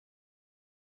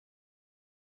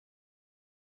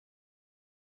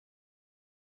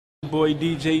boy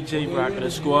DJ J Rock of the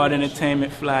Squad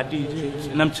Entertainment Fly DJs,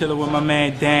 and I'm chilling with my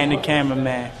man Dan the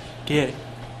cameraman. Get it.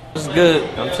 What's good?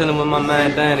 I'm chilling with my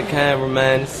man Dan the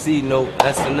cameraman. C-Note,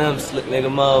 S&M, slick nigga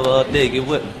mother all day. Get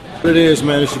with me. What it is,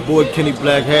 man? It's your boy Kenny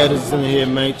Black Hatters in here,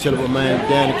 man. Chilling with my man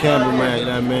Dan the cameraman, you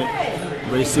know what I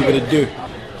mean? Ready to see what it do.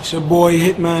 It's your boy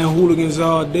Hitman Hooligans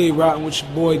all day, rocking with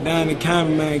your boy Dan the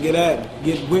cameraman. Get at it.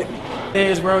 Get with me. It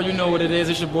is, bro. You know what it is.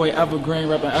 It's your boy Evergreen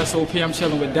repping SOP. I'm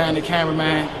chilling with Dan the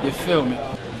cameraman. You feel me?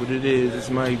 What it is, it's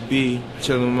Mike B.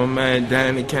 Chilling with my man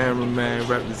Dan the cameraman.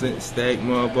 Representing Stack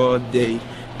Mob all day.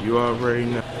 You already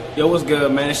know. Yo, what's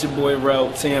good, man? It's your boy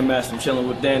Rel, TMS. I'm chilling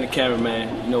with Dan the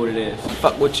cameraman. You know what it is.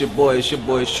 Fuck with your boy. It's your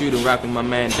boy Shooter rocking my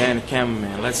man Dan the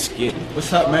cameraman. Let's get it.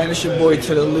 What's up, man? It's your boy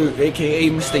To The Lute, aka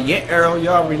Mr. Yet Earl. You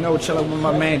already know, chilling with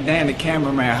my man Dan the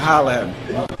cameraman. Holla at me.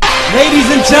 Ladies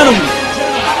and gentlemen,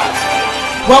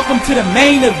 welcome to the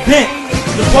main event,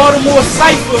 the Baltimore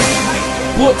Cypher,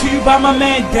 brought to you by my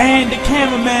man Dan the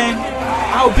cameraman.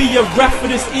 I'll be your ref for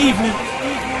this evening.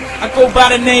 I go by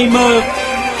the name of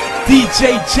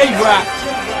DJ J Rock,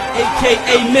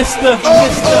 aka Mr.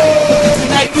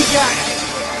 Tonight we got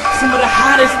some of the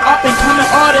hottest up and coming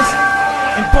artists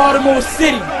in Baltimore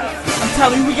City. I'm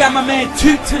telling you, we got my man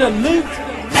Toot to the Lute,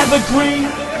 Evergreen,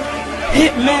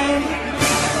 Hitman,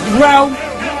 Rel,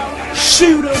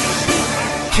 Shooter,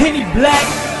 Kenny Black,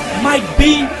 Mike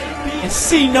B, and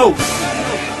C-Note.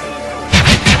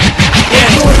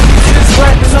 This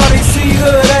rappers all they see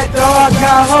hood at the hard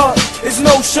got hard. It's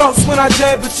no shots when I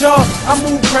jab at y'all. I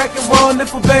move, crack and run,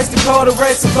 if a bastard call the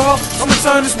red cigar. I'ma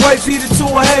turn this white Peter to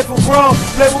a half a brawl.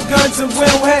 Play with guns and we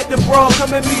don't have to brawl. Come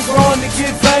at me wrong to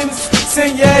get famous,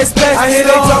 send your ass back. I hear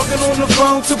they talking on the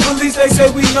phone to police. They say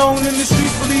we known in the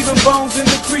streets, believing bones in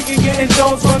the creek and getting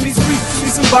dones from these streets.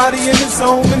 See somebody in his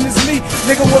home and it's me.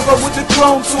 Nigga woke up with the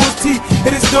chrome to his teeth.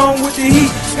 Hit his dome with the heat.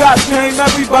 Cops came,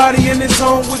 everybody in his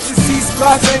home with the seats.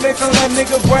 Spots ain't they from that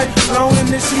nigga bright, blown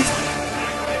in the sheets.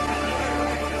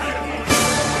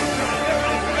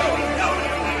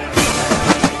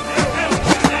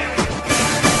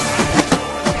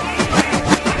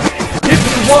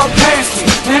 Walk past me,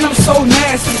 man, I'm so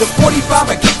nasty. The 45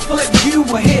 I kick flip you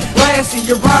a hit blasting.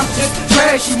 Your rhyme just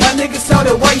trashy. My niggas sell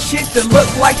that white shit that look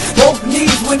like both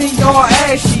knees when they all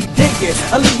ashy. Dig it,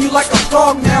 I leave you like a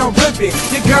frog now, rip it.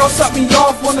 Your girl suck me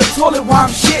off on the toilet while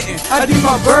I'm shitting. I do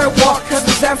my bird walk cause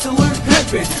it's absolute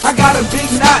pimping. I got a big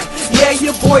knot, yeah,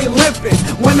 your boy limping.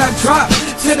 When I drop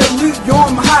to the loot, yo,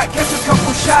 I'm hot. Catch a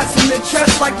couple shots in the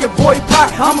chest like your boy Pop.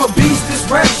 I'm a beast, this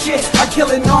rap shit, I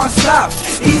kill it non-stop.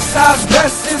 East side's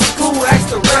best in school, ask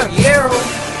the rep, yeah.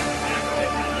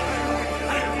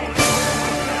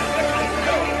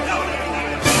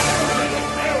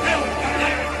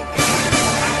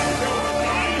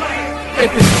 If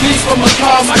it's beef from a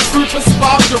car, my trooper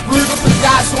spark the Ruger. Put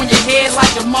dots on your head like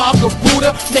the mark of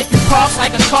Buddha. Make you cough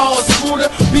like a car or scooter.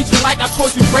 Beat you like I caught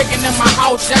you breaking in my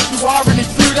house. Yes, you are an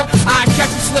intruder. I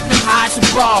catch you slipping high to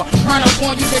brawl. Run up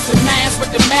on you, get the mask with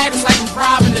the madam like I'm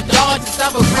driving the Dodge. It's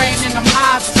Evergreen and I'm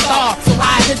high as a star. So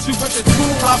I hit you with the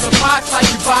tool of the box like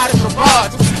you buy the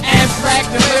garage. Abstract,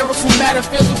 the lyrical,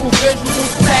 metaphysical, visual,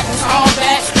 tackles, all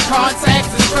that. Contacts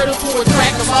is critical,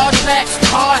 attract a large back.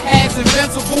 Hard hats,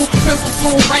 invincible, pistol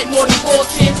tool, right more than 4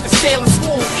 kids to sail in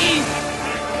school. Easy.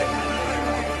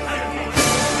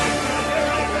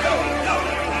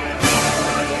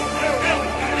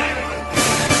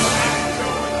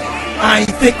 I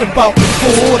ain't thinking about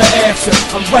before or the after.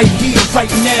 I'm right here, right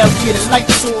now, get a light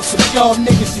source. If y'all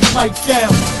niggas should pipe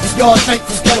down. If y'all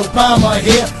thankful that Obama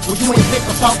here, well you ain't think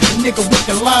about the nigga with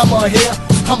the llama here.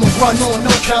 I'ma run on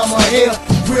no comma here.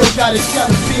 Real got it,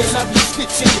 gotta feel love you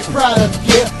stitch and your product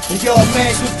here. And y'all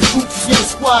mad with the Gucci in the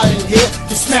squad in here.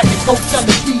 Just smack it, go tell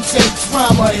the DJ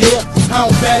drama here. I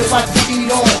don't bad about the beat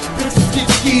on, bitches get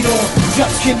skied on. Jump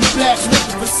Kenny Black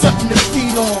looking for something to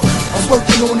feed on. I'm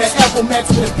working on that Apple Max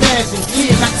with a passion.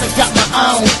 Clear like I got my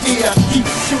eye on fear. I keep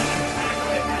shooting.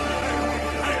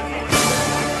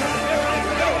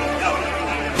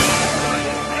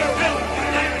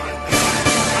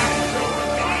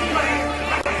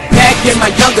 In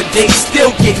my younger days, still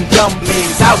getting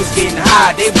dumplings. I was getting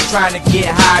high, they were trying to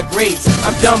get high grades.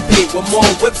 I'm dumb big with more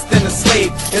whips than a slave.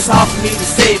 It's hard for me to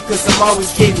save, cause I'm always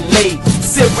getting laid.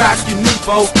 Sit rock your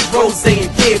Nouveau, Rose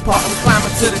and Kid Park. I'm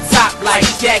climbing to the top like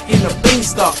Jack in a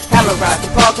beanstalk. Hella ride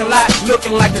the parking lot,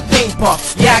 looking like a theme park.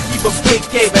 Yeah, I keep a big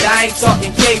K, but I ain't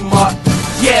talking Kmart.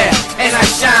 Yeah, and I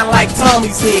shine like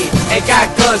Tommy's head. And got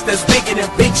guns that's bigger than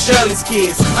Big Shirley's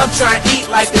kids. I'm trying to eat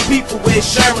like the people where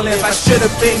Sherman live. I should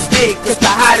have been big, cause the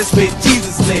hottest where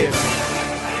Jesus live.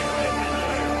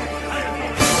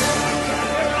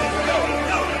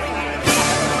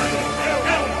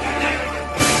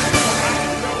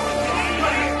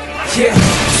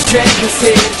 champions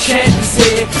here, champions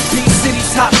here. B-City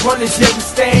top runners, yeah, we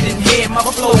standing here. My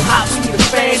flow hot, we need a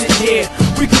fan in here.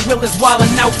 We gorillas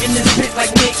wildin' out in this bitch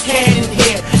like Nick Cannon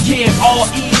here. Yeah,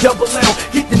 R-E-double-L,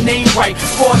 get the name right.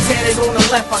 Four tatted on the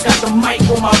left, I got the mic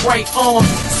on my right arm.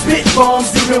 Spit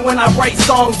bombs, even when I write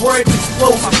songs, words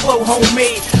explode. My flow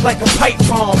homemade like a pipe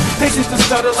bomb. They just a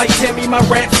stutter like Timmy, my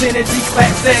rap's energy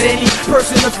claps at any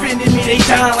person offended me. They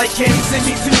dying like Kenny, send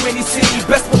me to any city.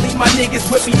 Best believe my niggas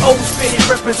with me, old spitting,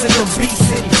 represent the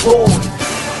B-City boys.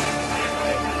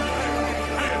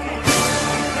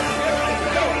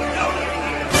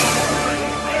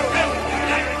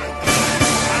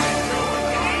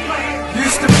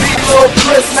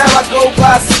 Chris, now I go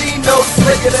by C-notes,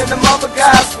 slicker than the mother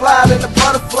guys, fly than the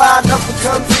butterfly, nothing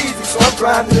comes easy, so I'm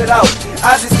grinding it out.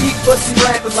 I just eat pussy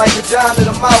rappers like a John in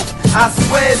the mouth. I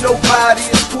swear nobody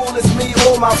as cool as me,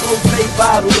 all my rose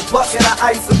bottle, a bucket of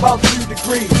ice about 2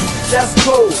 degrees. That's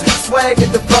cool, swagger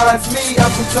defines me.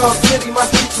 I'm from Tom City, my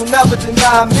streets will never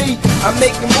deny me. I'm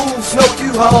making moves, no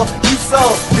U-Haul, you saw,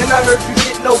 and I heard you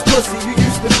get no pussy, you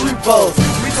used to blue balls.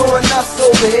 We going nuts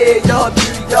over here, y'all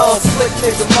beauty, y'all slick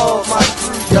nigga mob, my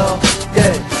crew, y'all,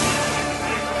 yeah.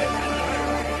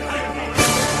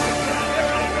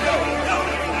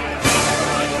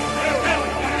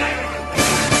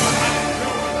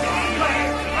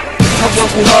 I'm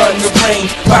working hard in the rain,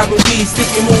 Bible weed,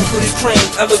 sticking move for the train,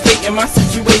 elevating my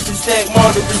situation, stack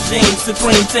model regime,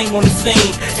 supreme thing on the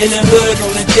scene, in the hood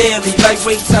on the daily, like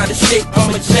weights out of shape,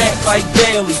 I'm a jack like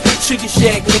Daly, Sugar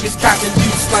Shack niggas cocking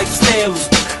juice like Stanley.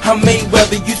 I'm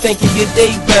Mayweather, you thinking your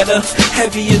day better?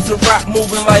 Heavy as a rock,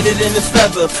 moving lighter than a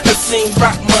feather. I seen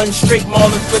rock mun, straight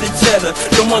mauling for the cheddar.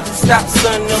 Don't want to stop,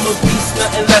 son, I'm a beast,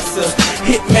 nothing lesser.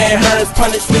 Hitman Hearns,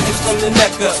 punish niggas from the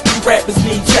neck up. You rappers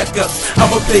need checkups,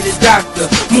 I'ma play the doctor.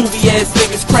 Movie ass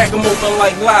niggas crack 'em open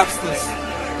like lobsters.